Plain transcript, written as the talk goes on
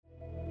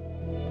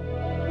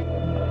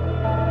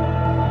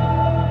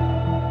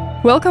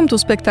Welcome to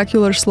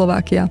Spectacular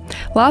Slovakia.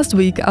 Last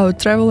week, our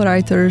travel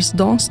writers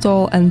Don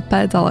Stoll and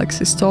Pat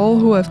Alexis Stoll,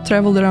 who have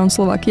traveled around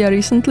Slovakia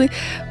recently,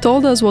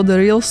 told us what the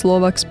real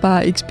Slovak spa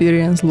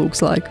experience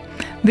looks like.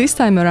 This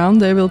time around,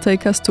 they will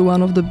take us to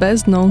one of the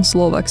best-known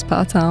Slovak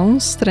spa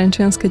towns,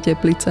 Trenčianske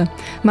Teplice.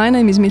 My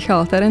name is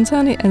Michala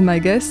Terencani and my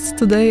guests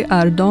today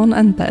are Don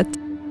and Pat.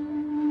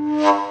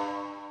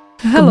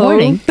 Hello.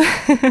 Good morning.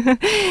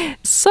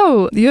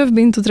 So, you have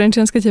been to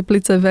Trenčianske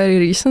Teplice very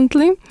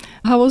recently.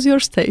 How was your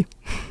stay?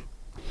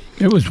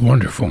 It was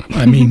wonderful.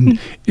 I mean,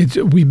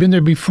 we've been there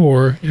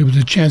before. It was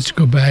a chance to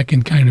go back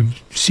and kind of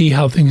see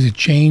how things had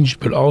changed,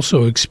 but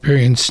also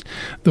experience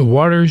the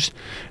waters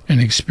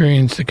and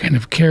experience the kind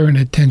of care and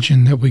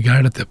attention that we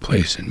got at the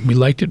place. And we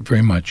liked it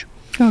very much.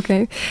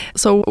 Okay.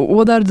 So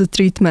what are the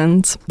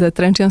treatments that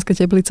Trenčianske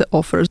Teplice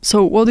offers?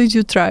 So what did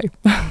you try?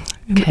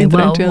 Okay,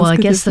 well, I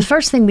guess the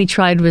first thing we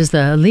tried was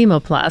the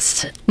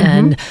Limoplast,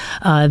 and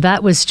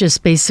that was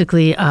just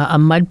basically a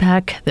mud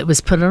pack that was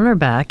put on our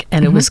back,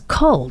 and it was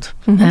cold.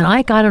 And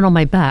I got it on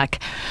my back,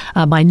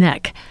 my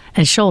neck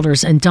and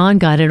shoulders, and Don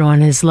got it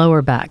on his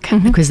lower back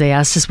because they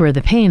asked us where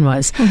the pain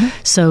was.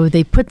 So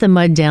they put the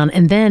mud down,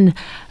 and then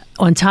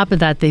on top of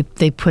that,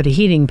 they put a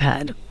heating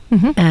pad.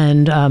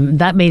 And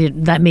that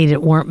made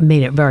it warm,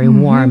 made it very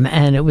warm,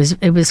 and it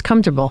was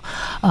comfortable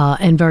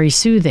and very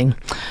soothing.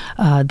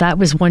 That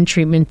was one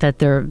treatment that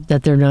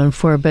they're known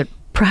for, but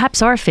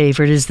perhaps our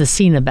favorite is the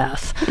Sina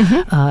bath.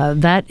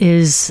 That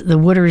is, the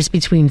water is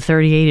between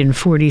 38 and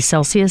 40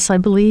 Celsius, I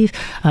believe.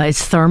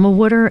 It's thermal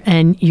water,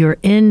 and you're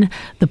in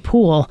the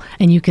pool,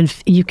 and you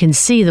can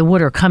see the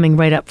water coming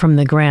right up from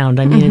the ground.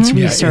 I mean, it's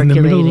recirculating. In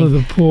the middle of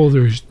the pool,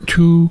 there's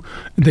two,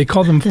 they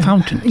call them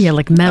fountains. Yeah,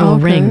 like metal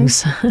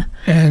rings.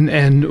 And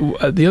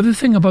the other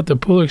thing about the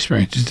pool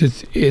experience is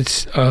that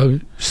it's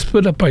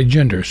split up by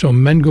gender. So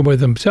men go by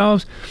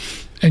themselves,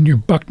 and you're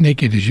buck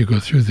naked as you go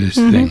through this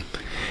thing.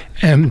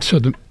 And so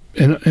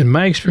in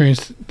my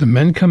experience, the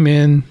men come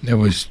in, there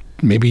was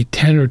maybe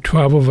 10 or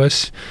 12 of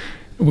us.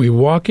 We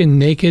walk in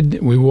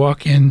naked, we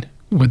walk in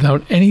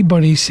without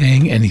anybody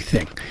saying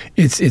anything.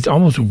 It's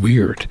almost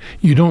weird.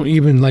 You don't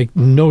even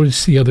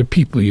notice the other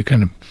people. You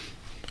kind of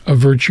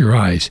avert your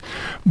eyes.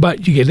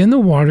 But you get in the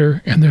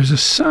water, and there's a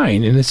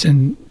sign, and it's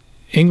in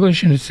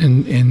English, and it's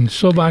in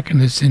Slovak,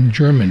 and it's in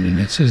German, and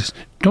it says,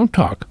 don't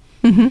talk.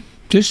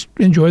 Just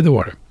enjoy the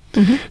water.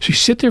 So you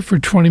sit there for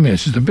 20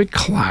 minutes. There's a big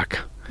clock,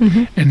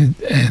 and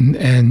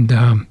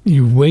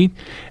you wait,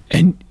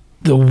 and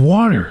the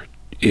water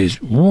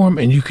is warm,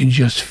 and you can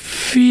just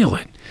feel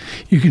it.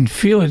 You can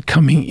feel it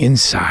coming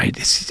inside.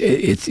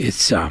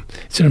 It's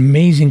an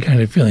amazing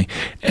kind of feeling,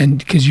 and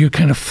because you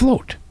kind of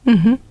float.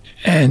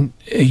 And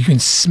you can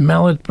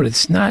smell it, but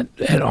it's not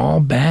at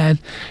all bad.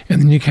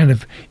 And then you kind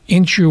of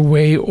inch your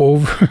way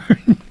over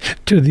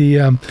to the,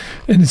 and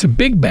it's a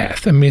big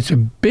bath. I mean, it's a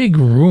big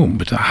room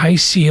with a high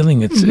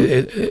ceiling. It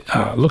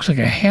looks like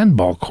a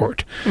handball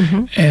court.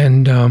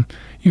 And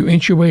you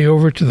inch your way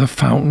over to the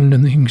fountain,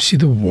 and then you can see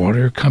the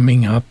water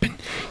coming up, and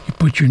you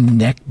put your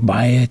neck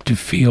by it to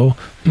feel,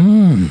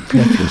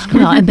 that feels good.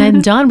 Well, and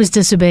then Don was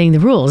disobeying the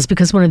rules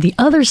because one of the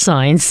other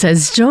signs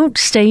says, don't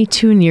stay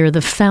too near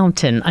the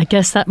fountain. I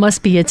guess that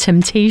must be a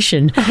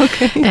temptation.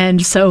 Okay.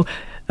 And so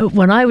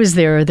when I was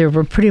there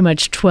were pretty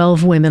much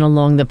 12 women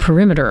along the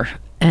perimeter.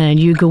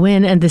 And you go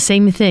in, and the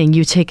same thing,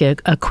 you take a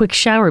quick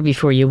shower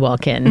before you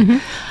walk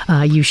in.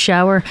 You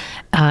shower,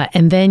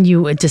 and then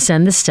you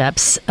descend the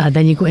steps.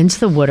 Then you go into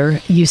the water.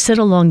 You sit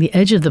along the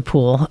edge of the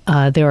pool.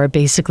 There are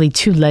basically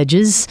two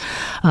ledges.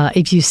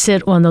 If you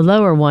sit on the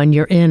lower one,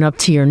 you're in up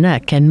to your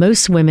neck. And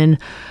most women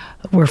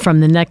were from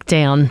the neck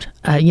down,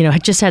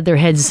 just had their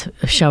heads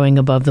showing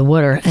above the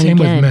water. And same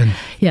again, with men.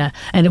 Yeah,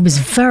 and it was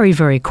very,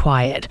 very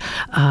quiet.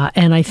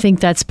 And I think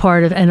that's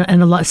part of,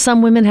 and a lot.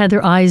 Some women had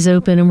their eyes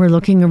open and were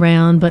looking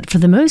around, but for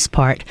the most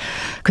part,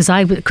 because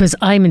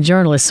I'm a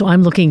journalist, so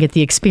I'm looking at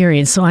the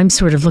experience, so I'm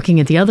sort of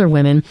looking at the other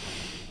women.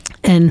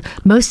 And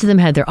most of them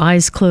had their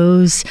eyes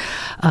closed.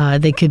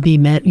 They could be,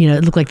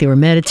 it looked like they were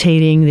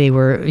meditating. They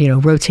were,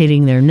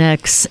 rotating their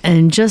necks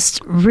and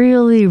just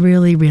really,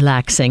 really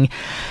relaxing.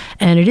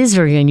 And it is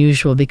very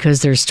unusual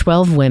because there's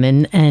 12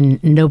 women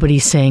and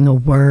nobody's saying a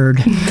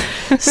word.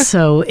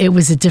 So it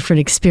was a different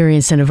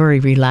experience and a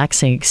very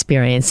relaxing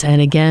experience. And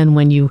again,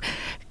 when you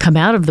come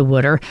out of the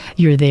water,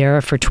 you're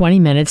there for 20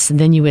 minutes, and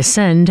then you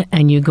ascend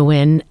and you go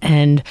in,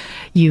 and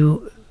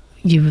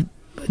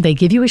they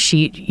give you a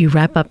sheet, you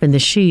wrap up in the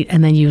sheet,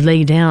 and then you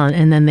lay down,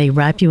 and then they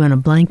wrap you in a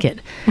blanket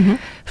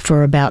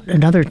for about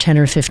another 10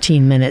 or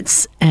 15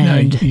 minutes.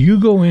 And now, you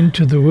go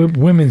into the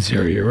women's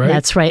area, right?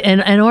 That's right.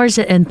 And ours,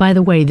 and by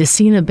the way, the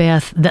Sina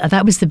bath,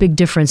 that was the big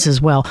difference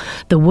as well.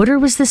 The water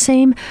was the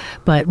same,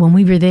 but when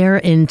we were there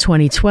in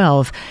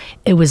 2012,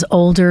 it was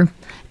older,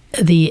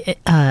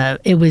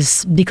 it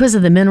was because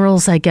of the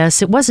minerals, I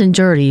guess. It wasn't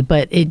dirty,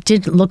 but it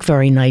didn't look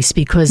very nice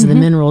because the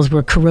minerals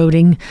were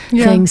corroding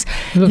things.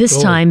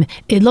 This time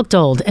it looked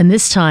old, and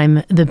this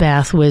time the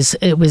bath was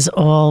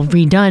all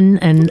redone,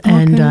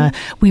 and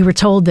we were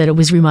told that it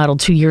was remodeled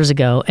 2 years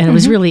ago, and it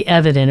was really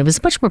evident. It was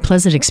a much more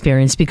pleasant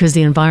experience because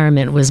the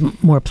environment was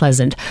more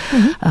pleasant.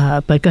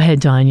 But go ahead,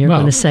 Don. You're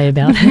going to say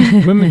about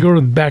women go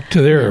back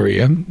to their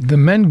area. The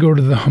men go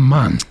to the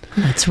hammam.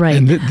 That's right.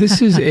 And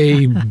this is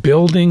a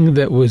building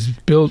that was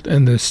built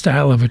in the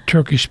style of a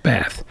Turkish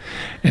bath.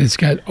 And it's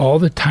got all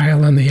the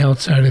tile on the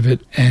outside of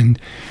it, and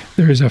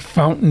there's a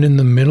fountain in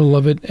the middle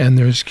of it, and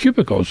there's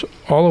cubicles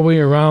all the way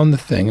around the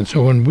thing. And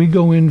so when we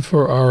go in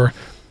for our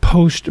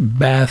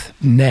post-bath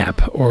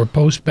nap or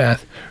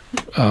post-bath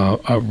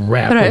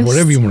wrap or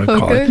whatever you want to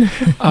call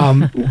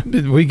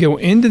it, we go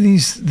into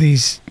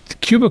these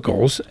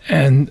cubicles,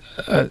 and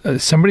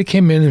somebody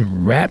came in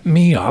and wrapped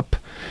me up.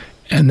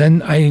 And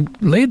then I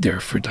laid there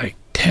for like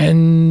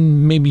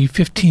 10, maybe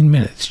 15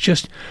 minutes,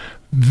 just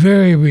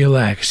very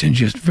relaxed and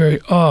just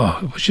it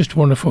was just a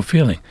wonderful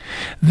feeling.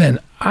 Then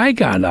I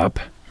got up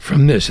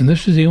from this, and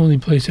this was the only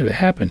place that it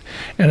happened,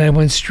 and I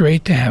went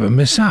straight to have a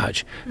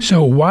massage.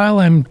 So while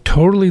I'm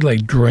totally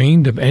like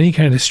drained of any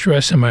kind of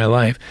stress in my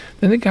life,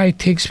 then the guy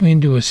takes me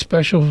into a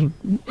special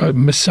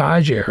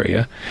massage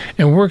area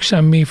and works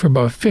on me for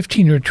about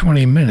 15 or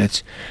 20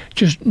 minutes,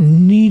 just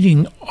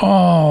kneading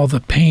all the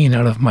pain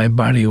out of my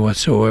body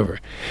whatsoever.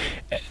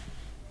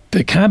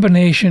 The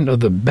combination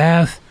of the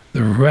bath,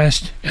 the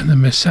rest, and the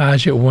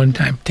massage at one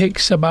time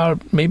takes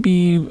about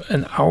maybe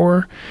an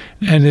hour,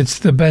 and it's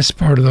the best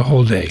part of the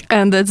whole day.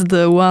 And that's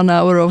the 1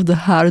 hour of the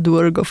hard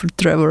work of a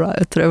travel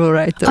writer.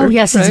 Oh,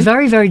 yes. Right? It's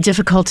very, very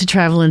difficult to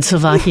travel in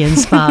Slovakian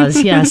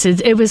spas. Yes,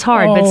 it was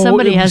hard, but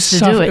somebody has to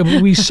do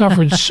it. We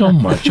suffered so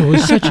much. It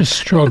was such a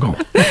struggle.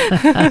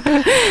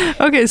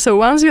 Okay, so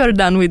once you are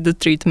done with the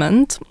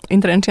treatment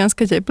in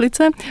Trenčianske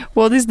Teplice,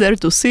 what is there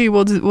to see?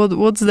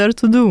 What's there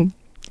to do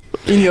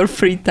in your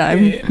free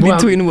time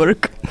between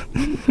work?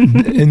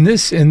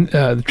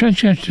 The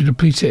Trenčianske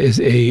Teplice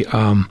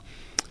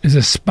is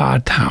a spa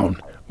town,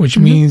 which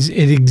means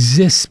it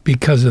exists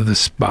because of the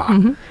spa.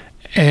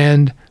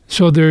 And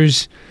so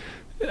there's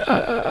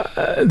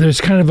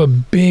kind of a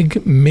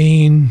big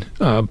main,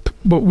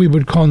 what we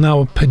would call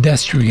now a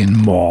pedestrian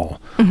mall.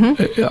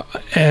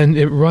 And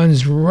it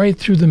runs right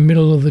through the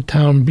middle of the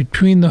town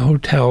between the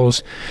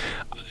hotels,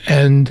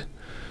 and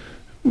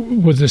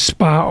with the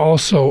spa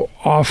also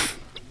off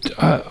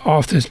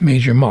this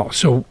major mall.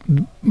 So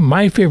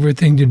my favorite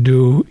thing to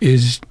do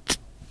is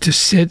to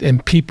sit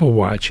and people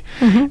watch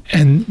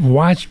and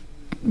watch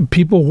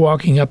people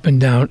walking up and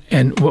down.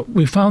 And what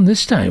we found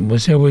this time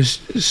was there was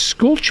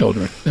school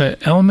children,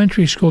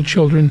 elementary school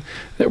children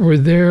that were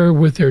there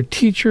with their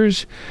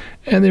teachers,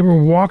 and they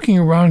were walking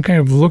around kind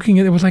of looking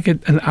at it. It was like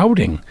an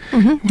outing.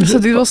 So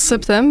this was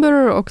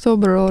September or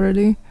October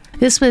already?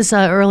 This was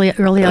early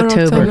October. Early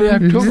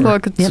October.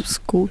 Like a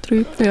school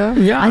trip,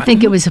 yeah. I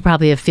think it was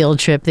probably a field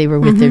trip. They were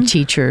with their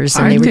teachers,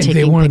 and they were taking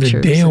pictures. They wanted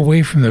a day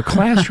away from the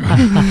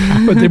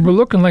classroom. But they were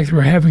looking like they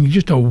were having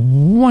just a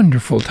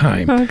wonderful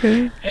time.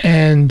 Okay.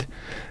 And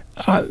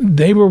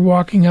they were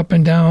walking up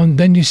and down.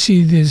 Then you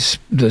see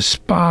the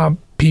spa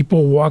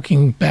people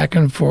walking back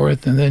and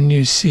forth, and then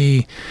you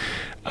see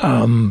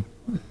the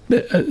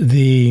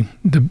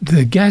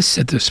guests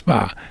at the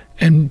spa.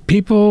 And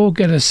people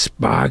get a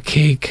spa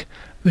cake.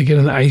 They get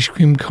an ice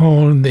cream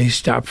cone. They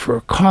stop for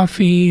a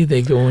coffee.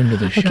 They go into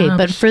the shops. Okay,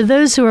 but for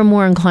those who are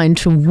more inclined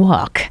to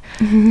walk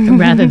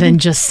rather than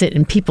just sit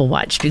and people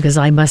watch, because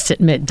I must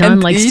admit,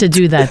 Don likes to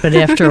do that, but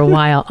after a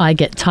while, I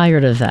get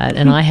tired of that,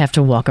 and I have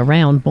to walk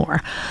around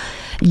more.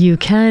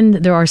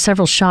 There are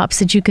several shops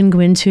that you can go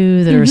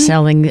into that are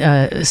selling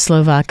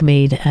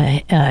Slovak-made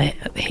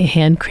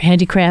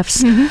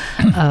handicrafts.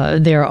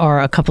 There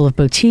are a couple of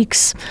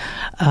boutiques.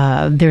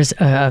 There's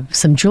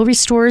some jewelry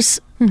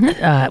stores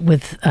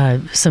with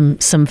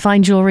some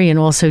fine jewelry and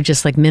also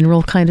just like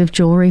mineral kind of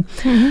jewelry.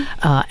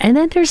 And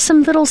then there's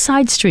some little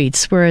side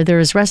streets where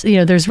there's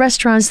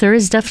restaurants. There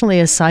is definitely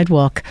a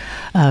sidewalk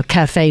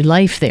cafe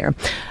life there.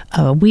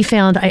 We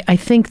found, I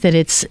think that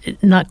it's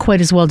not quite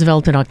as well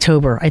developed in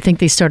October. I think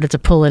they started to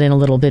pull it in a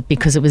little bit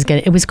because it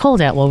was cold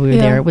out while we were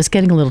there. It was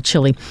getting a little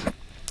chilly.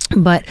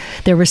 But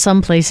there were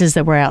some places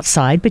that were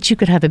outside, but you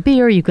could have a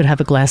beer, you could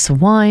have a glass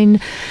of wine.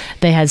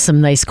 They had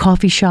some nice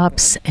coffee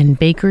shops and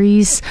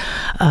bakeries.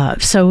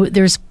 So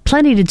there's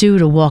plenty to do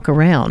to walk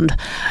around.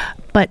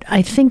 But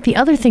I think the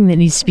other thing that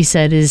needs to be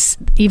said is,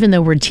 even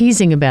though we're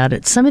teasing about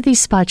it, some of these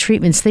spa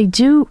treatments,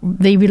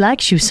 they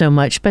relax you so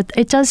much, but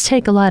it does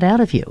take a lot out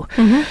of you.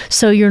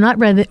 So you're not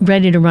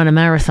ready to run a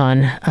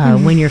marathon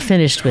when you're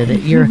finished with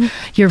it.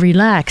 You're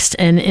relaxed.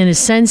 And in a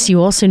sense,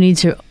 you also need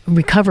to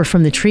recover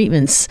from the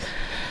treatments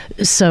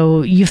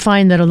So you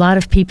find that a lot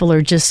of people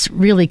are just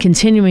really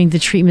continuing the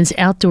treatments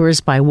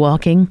outdoors by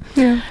walking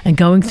and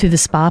going through the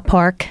spa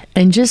park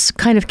and just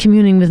kind of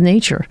communing with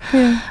nature,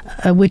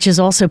 which is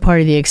also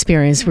part of the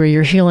experience where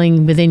you're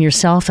healing within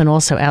yourself and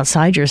also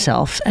outside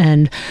yourself.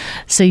 And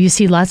so you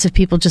see lots of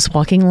people just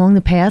walking along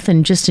the path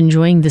and just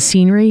enjoying the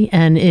scenery.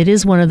 And it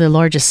is one of the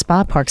largest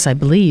spa parks, I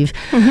believe,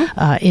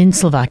 in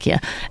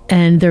Slovakia.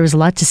 And there was a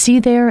lot to see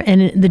there.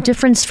 And the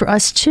difference for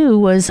us, too,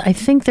 was I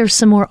think there's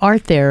some more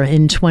art there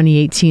in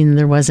 2018 than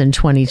there was in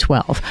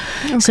 2012.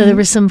 Okay. So there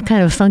were some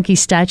kind of funky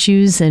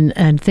statues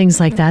and things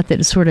like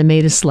that sort of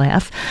made us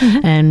laugh.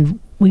 And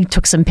we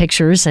took some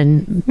pictures,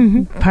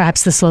 and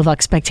perhaps the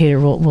Slovak Spectator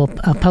will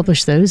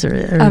publish those,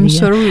 or I'm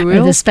sure we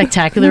will. Or the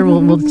Spectacular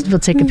we'll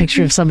take a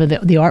picture of some of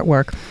the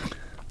artwork.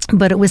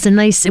 But it was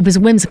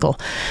whimsical,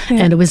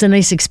 and it was a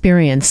nice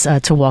experience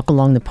to walk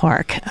along the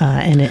park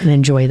and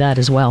enjoy that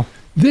as well.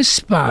 This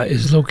spa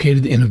is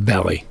located in a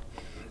valley,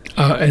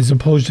 as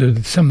opposed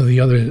to some of the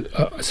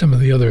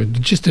other,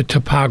 just the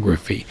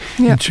topography.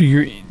 Yeah. And so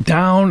you're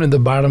down in the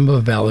bottom of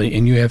a valley,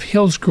 and you have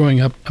hills growing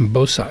up on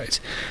both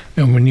sides.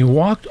 And when you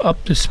walk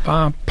up the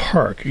spa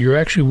park, you're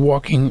actually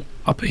walking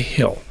up a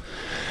hill.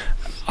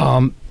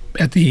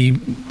 At the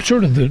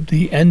sort of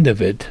the end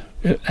of it.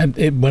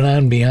 It went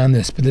on beyond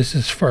this, but this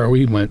is as far as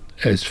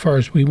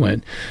we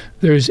went.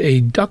 There's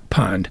a duck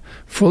pond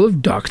full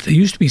of ducks. There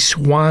used to be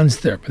swans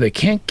there, but they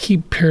can't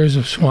keep pairs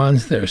of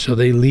swans there, so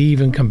they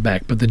leave and come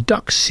back. But the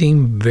ducks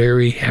seem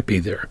very happy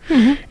there,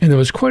 and there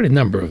was quite a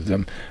number of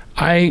them.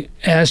 I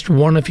asked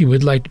one if he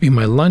would like to be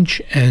my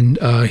lunch, and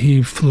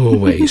he flew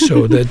away,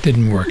 so that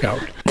didn't work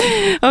out.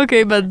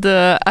 Okay, but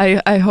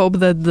I hope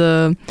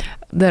that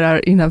there are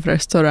enough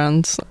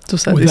restaurants to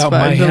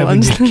satisfy the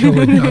lunch.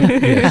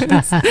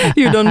 Yes.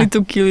 You don't need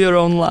to kill your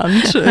own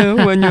lunch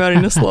when you are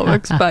in a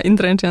Slovak spa in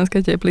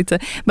Trenčianske Teplice.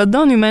 But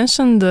Dawn, you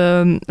mentioned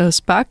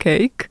spa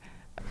cake.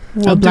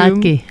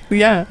 Oblátky.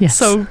 Yeah. Yes.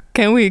 So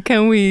can we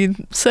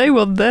say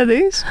what that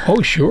is?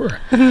 Oh,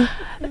 sure.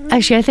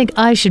 Actually, I think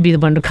I should be the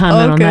one to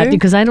comment on that,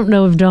 because I don't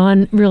know if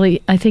Dawn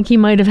really, I think he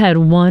might have had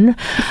one.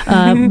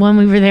 When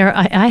we were there,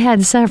 I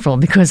had several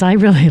because I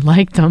really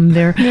liked them.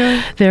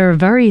 They're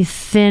very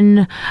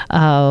thin,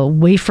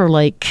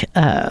 wafer-like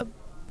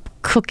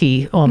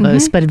cookie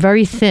almost, but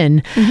very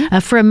thin.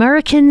 For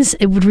Americans,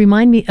 it would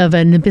remind me of a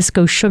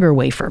Nabisco sugar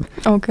wafer.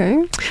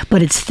 Okay.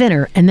 But it's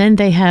thinner. And then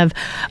they have,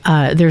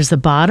 there's the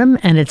bottom,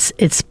 and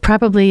it's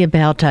probably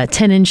about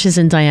 10 inches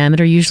in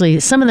diameter.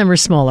 Usually, some of them are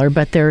smaller,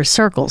 but they're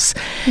circles.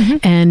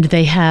 And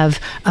they have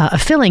a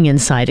filling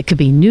inside. It could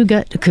be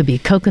nougat, it could be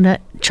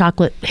coconut,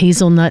 chocolate,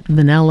 hazelnut,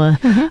 vanilla.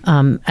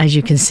 As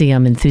you can see,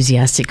 I'm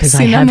enthusiastic because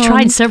I have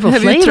tried several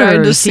flavors. You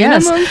tried the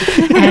cinnamon?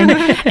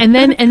 Yes. and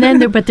then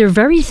but they're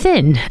very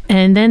thin.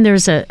 And then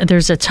there's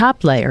a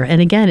top layer,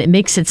 and again, it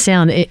makes it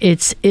sound.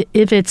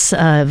 If it's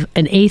an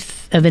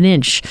eighth of an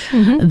inch,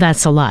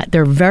 that's a lot.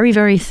 They're very,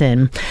 very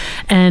thin,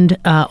 and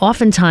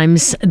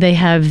oftentimes they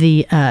have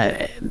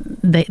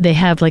they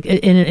have like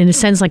in a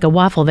sense like a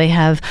waffle. They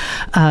have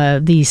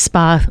the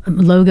spa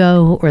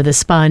logo or the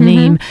spa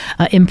name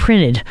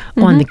imprinted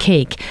on the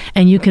cake,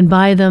 and you can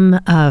buy them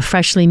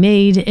freshly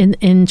made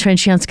in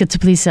Trenčianske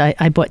Teplice.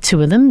 I bought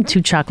 2 of them,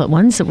 2 chocolate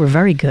ones that were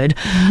very good,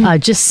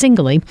 just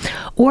singly,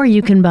 or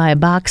you can buy a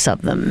box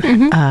of them,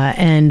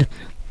 and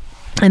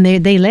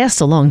they last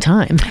a long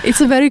time.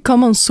 It's a very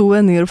common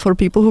souvenir for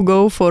people who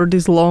go for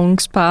this long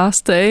spa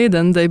stay.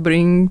 Then they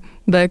bring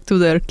back to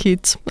their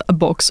kids a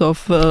box of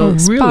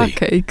spa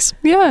cakes.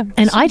 Yeah.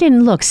 And I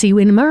didn't look. See,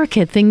 in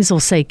America, things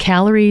will say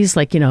calories,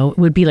 like, it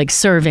would be like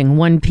serving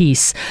 1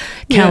 piece,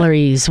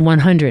 calories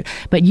 100.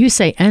 But you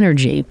say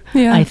energy,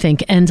 I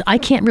think. And I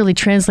can't really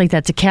translate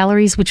that to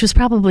calories, which was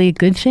probably a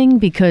good thing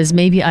because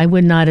maybe I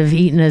would not have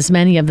eaten as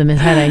many of them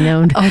had I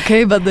known.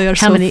 Okay, but they are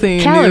how many thin,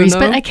 calories.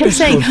 But I kept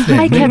saying,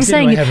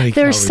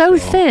 they're so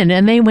thin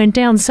and they went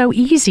down so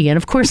easy. And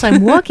of course,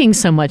 I'm walking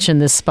so much in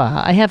this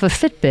spa. I have a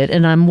Fitbit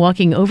and I'm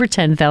walking over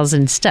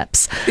 10,000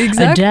 steps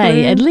a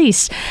day at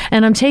least,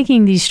 and I'm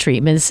taking these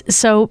treatments.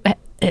 So,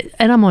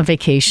 and I'm on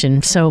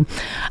vacation, so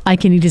I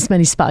can eat as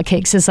many spa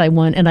cakes as I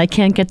want, and I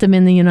can't get them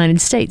in the United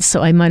States,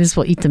 so I might as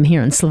well eat them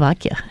here in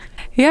Slovakia.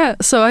 Yeah,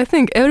 so I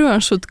think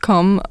everyone should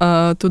come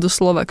to the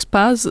Slovak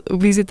spas,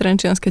 visit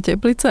Trenčianske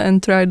Teplice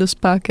and try the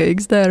spa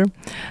cakes there.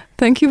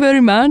 Thank you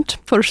very much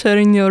for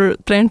sharing your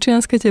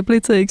Trenčianske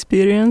Teplice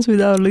experience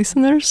with our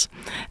listeners,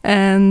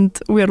 and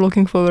we are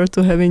looking forward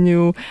to having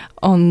you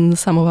on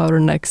some of our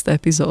next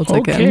episodes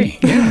again. Okay,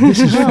 yeah, this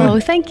is fun. Oh,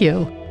 thank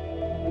you.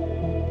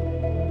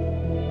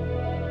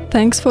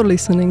 Thanks for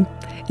listening.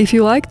 If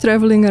you like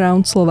traveling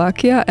around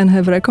Slovakia and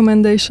have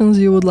recommendations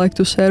you would like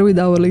to share with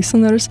our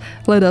listeners,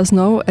 let us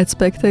know at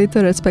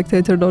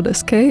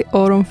spectator.sk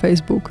or on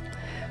Facebook.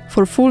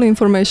 For full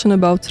information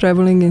about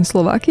traveling in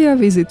Slovakia,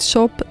 visit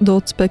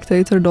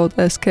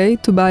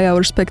shop.spectator.sk to buy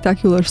our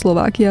Spectacular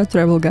Slovakia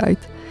travel guide.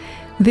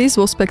 This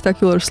was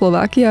Spectacular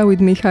Slovakia with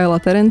Michaela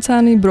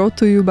Terencani, brought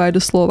to you by the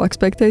Slovak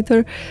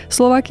Spectator,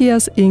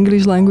 Slovakia's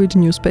English language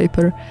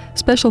newspaper.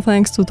 Special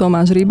thanks to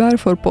Tomáš Rybar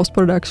for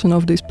post-production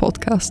of this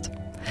podcast.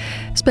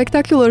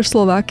 Spectacular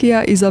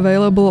Slovakia is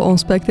available on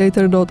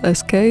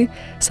spectator.sk,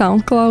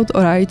 SoundCloud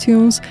or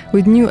iTunes,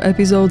 with new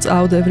episodes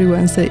out every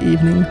Wednesday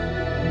evening.